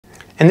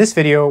In this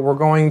video, we're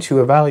going to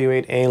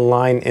evaluate a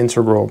line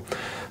integral.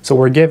 So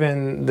we're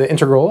given the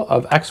integral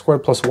of x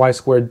squared plus y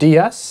squared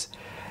ds,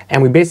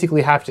 and we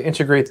basically have to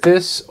integrate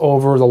this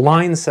over the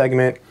line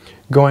segment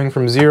going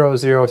from 0,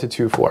 0 to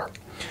 2, 4.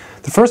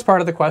 The first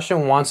part of the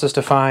question wants us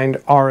to find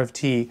r of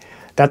t.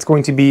 That's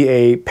going to be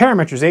a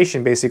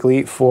parametrization,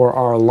 basically, for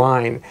our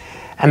line.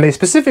 And they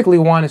specifically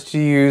want us to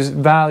use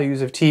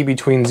values of t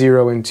between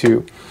 0 and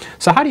 2.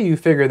 So how do you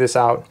figure this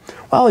out?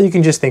 Well, you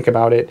can just think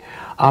about it.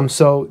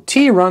 So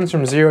t runs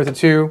from 0 to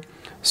 2,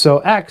 so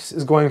x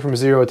is going from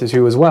 0 to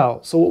 2 as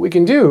well. So what we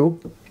can do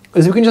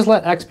is we can just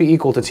let x be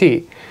equal to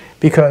t.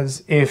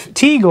 Because if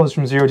t goes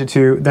from 0 to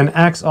 2, then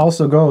x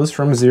also goes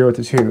from 0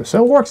 to 2.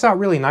 So it works out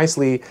really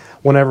nicely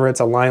whenever it's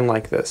a line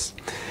like this.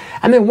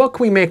 And then what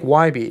can we make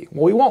y be?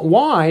 Well, we want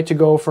y to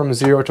go from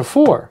 0 to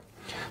 4.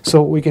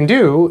 So what we can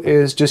do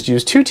is just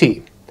use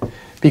 2t.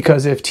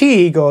 Because if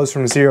t goes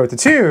from 0 to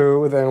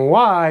 2, then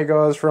y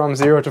goes from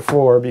 0 to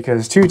 4,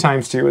 because 2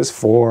 times 2 is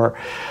 4.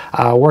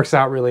 Works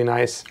out really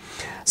nice.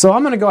 So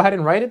I'm going to go ahead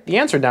and write the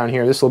answer down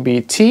here. This will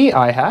be t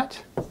I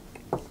hat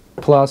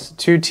plus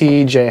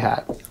 2t j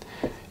hat.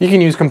 You can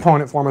use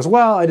component form as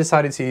well. I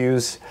decided to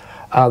use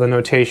the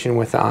notation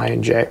with the I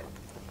and j.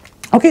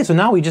 Okay, so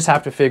now we just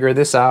have to figure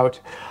this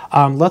out.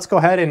 Let's go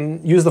ahead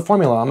and use the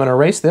formula. I'm going to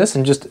erase this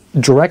and just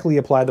directly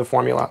apply the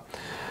formula.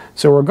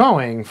 So we're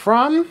going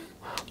from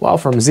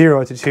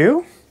 0 to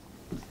 2.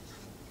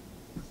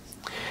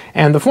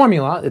 And the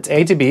formula, it's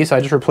a to b, so I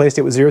just replaced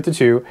it with 0 to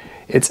 2.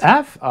 It's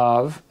f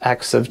of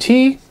x of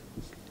t,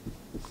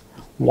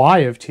 y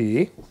of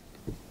t,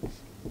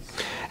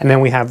 and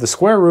then we have the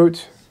square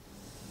root,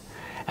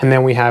 and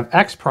then we have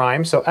x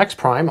prime. So x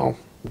prime, I'll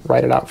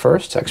write it out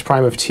first, x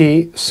prime of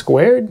t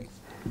squared,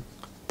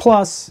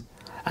 plus,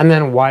 and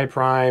then y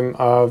prime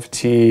of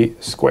t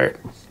squared.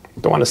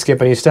 Don't want to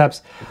skip any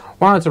steps.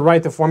 Wanted to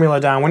write the formula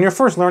down. When you're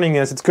first learning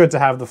this, it's good to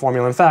have the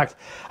formula. In fact,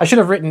 I should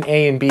have written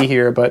a and b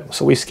here, but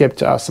so we skipped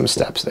some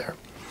steps there.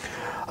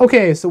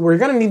 Okay, so we're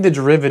going to need the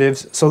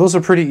derivatives, so those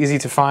are pretty easy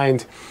to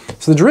find.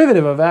 So the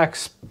derivative of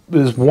x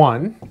is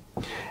 1,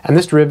 and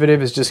this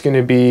derivative is just going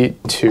to be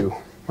 2.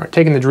 We're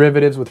taking the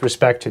derivatives with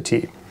respect to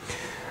t.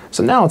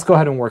 So now let's go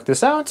ahead and work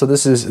this out. So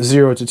this is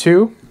 0 to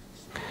 2.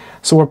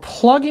 So we're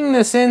plugging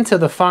this into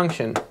the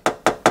function.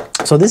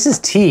 So this is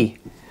t.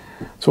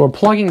 So we're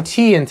plugging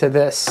t into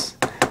this.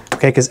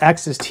 Okay, because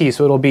x is t,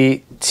 so it'll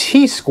be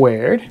t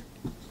squared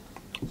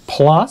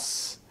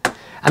plus,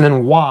 and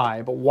then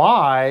y, but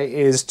y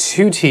is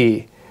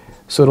 2t,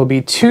 so it'll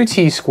be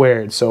 2t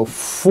squared, so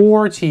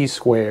 4t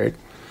squared,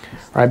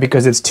 right,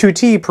 because it's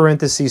 2t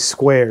parentheses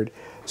squared.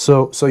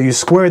 So you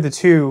square the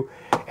 2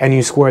 and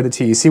you square the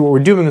t. You see what we're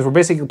doing is we're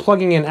basically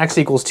plugging in x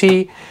equals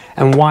t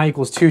and y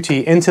equals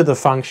 2t into the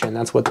function.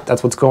 That's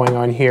what's going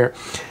on here.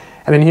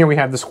 And then here we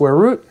have the square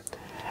root.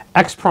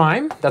 X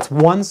prime, that's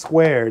 1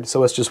 squared,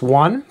 so it's just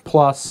 1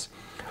 plus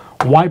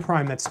y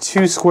prime, that's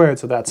 2 squared,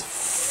 so that's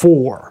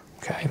 4.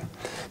 Okay,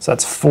 so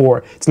that's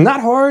 4. It's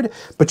not hard,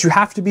 but you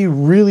have to be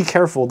really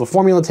careful. The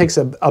formula takes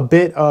a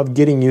bit of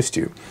getting used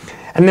to.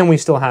 And then we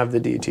still have the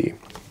dt.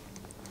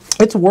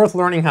 It's worth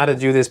learning how to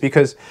do this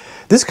because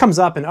this comes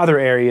up in other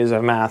areas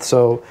of math,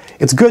 so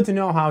it's good to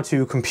know how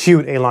to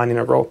compute a line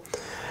integral.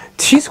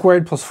 T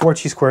squared plus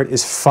 4t squared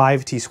is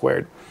 5t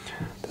squared.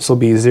 This will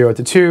be 0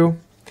 to 2.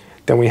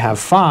 Then we have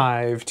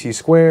 5t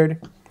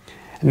squared,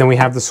 and then we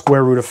have the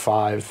square root of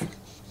 5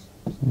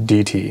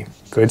 dt.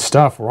 Good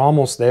stuff, we're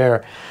almost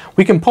there.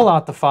 We can pull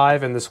out the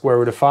 5 and the square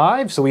root of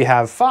 5, so we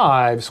have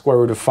 5 square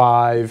root of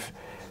 5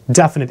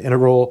 definite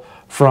integral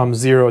from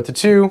 0 to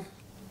 2,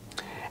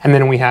 and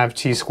then we have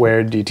t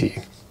squared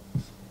dt.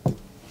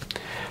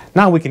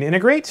 Now we can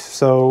integrate,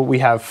 so we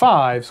have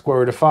 5 square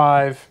root of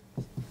 5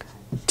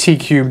 t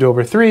cubed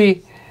over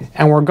 3,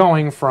 and we're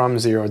going from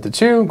 0 to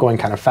 2, going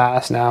kind of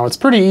fast now. It's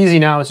pretty easy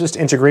now, it's just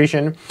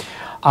integration.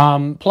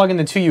 Plug in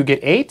the 2, you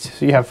get 8.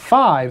 So you have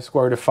 5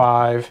 square root of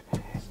 5,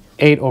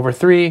 8 over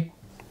 3,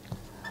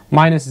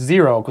 minus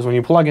 0, because when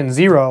you plug in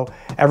 0,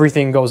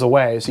 everything goes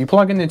away. So you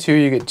plug in the 2,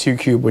 you get 2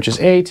 cubed, which is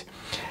 8.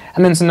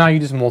 And then so now you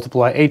just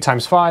multiply. 8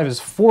 times 5 is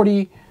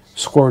 40,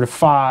 square root of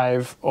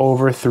 5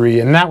 over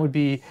 3. And that would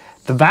be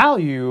the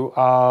value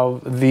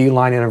of the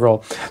line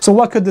integral. So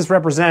what could this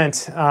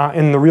represent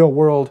in the real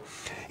world?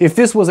 If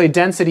this was a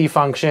density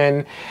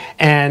function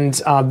and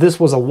this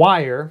was a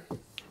wire,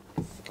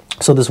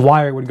 so this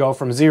wire would go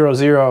from 0,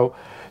 0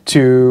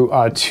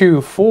 to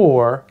 2,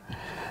 4,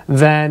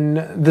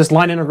 then this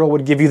line integral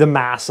would give you the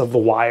mass of the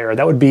wire.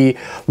 That would be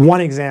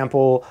one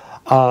example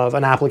of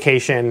an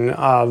application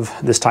of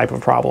this type of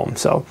problem.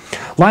 So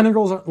line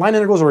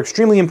integrals are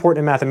extremely important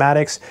in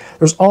mathematics.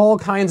 There's all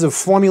kinds of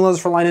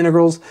formulas for line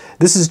integrals.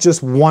 This is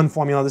just one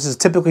formula. This is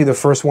typically the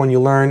first one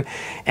you learn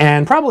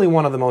and probably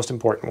one of the most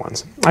important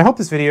ones. I hope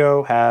this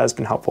video has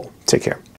been helpful. Take care.